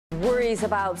Worries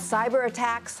about cyber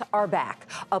attacks are back.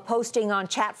 A posting on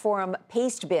chat forum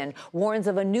Pastebin warns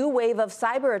of a new wave of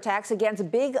cyber attacks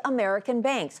against big American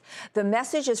banks. The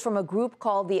message is from a group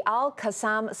called the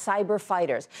Al-Qassam Cyber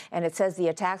Fighters, and it says the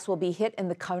attacks will be hit in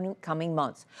the coming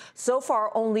months. So far,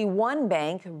 only one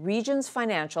bank, Regions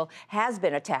Financial, has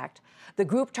been attacked. The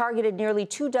group targeted nearly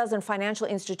 24 financial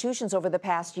institutions over the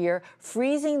past year,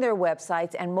 freezing their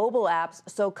websites and mobile apps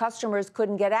so customers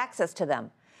couldn't get access to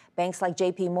them. Banks like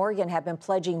J.P. Morgan have been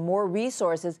pledging more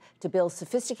resources to build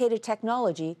sophisticated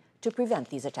technology to prevent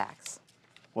these attacks.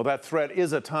 Well, that threat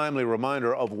is a timely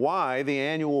reminder of why the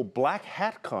annual Black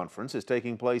Hat Conference is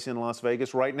taking place in Las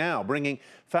Vegas right now, bringing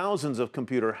thousands of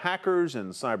computer hackers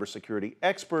and cybersecurity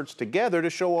experts together to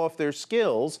show off their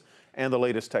skills and the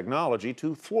latest technology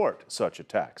to thwart such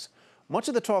attacks. Much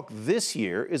of the talk this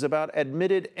year is about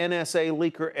admitted NSA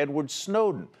leaker Edward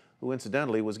Snowden, who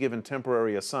incidentally was given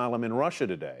temporary asylum in Russia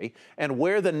today, and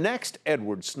where the next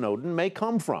Edward Snowden may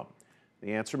come from.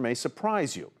 The answer may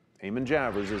surprise you. Eamon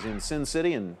Javers is in Sin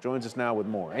City and joins us now with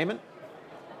more. Eamon?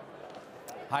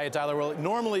 Hi, Tyler. Well,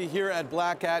 normally here at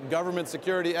Black Hat, government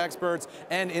security experts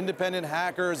and independent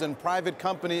hackers and private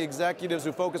company executives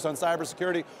who focus on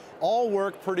cybersecurity all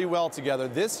work pretty well together.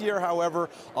 This year, however,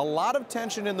 a lot of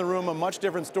tension in the room, a much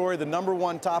different story. The number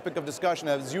one topic of discussion,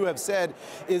 as you have said,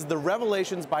 is the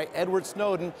revelations by Edward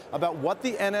Snowden about what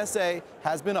the NSA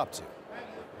has been up to.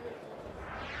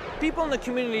 People in the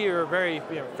community are very,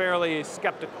 fairly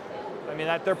skeptical. I mean,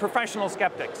 they're professional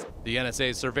skeptics. The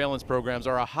NSA's surveillance programs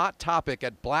are a hot topic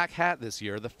at Black Hat this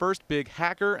year, the first big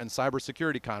hacker and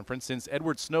cybersecurity conference since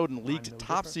Edward Snowden leaked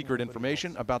top-secret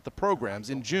information about the programs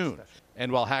in June.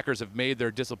 And while hackers have made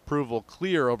their disapproval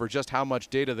clear over just how much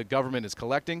data the government is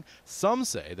collecting, some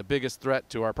say the biggest threat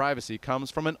to our privacy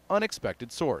comes from an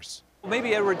unexpected source.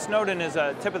 Maybe Edward Snowden is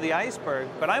a tip of the iceberg,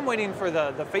 but I'm waiting for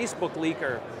the Facebook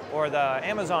leaker or the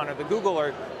Amazon or the Google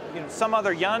or some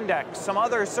other Yandex, some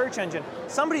other search engine,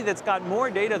 somebody that's got more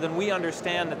data than we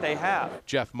understand that they have.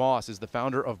 Jeff Moss is the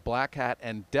founder of Black Hat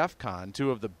and DEF CON,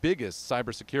 two of the biggest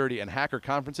cybersecurity and hacker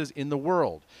conferences in the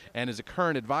world, and is a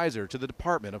current advisor to the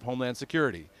Department of Homeland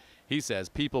Security. He says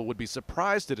people would be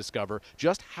surprised to discover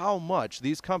just how much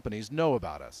these companies know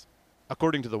about us.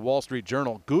 According to the Wall Street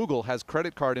Journal, Google has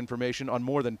credit card information on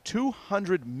more than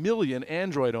 200 million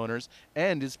Android owners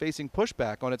and is facing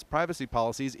pushback on its privacy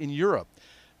policies in Europe.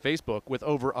 Facebook, with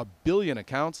over 1 billion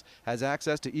accounts, has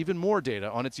access to even more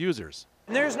data on its users.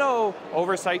 There's no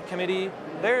oversight committee.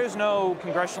 There's no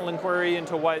congressional inquiry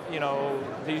into what,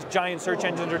 these giant search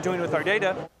engines are doing with our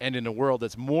data. And in a world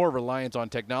that's more reliant on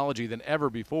technology than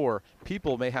ever before,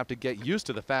 people may have to get used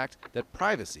to the fact that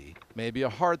privacy may be a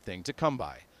hard thing to come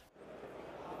by.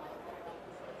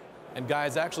 And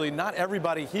guys, actually, not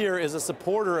everybody here is a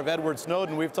supporter of Edward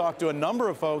Snowden. We've talked to a number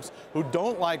of folks who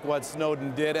don't like what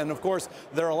Snowden did. And of course,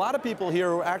 there are a lot of people here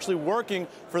who are actually working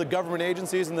for the government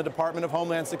agencies and the Department of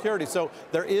Homeland Security. So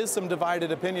there is some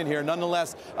divided opinion here.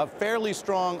 Nonetheless, a fairly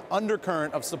strong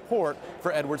undercurrent of support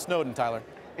for Edward Snowden, Tyler.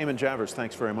 Eamon Javers,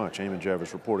 thanks very much. Eamon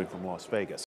Javers reporting from Las Vegas.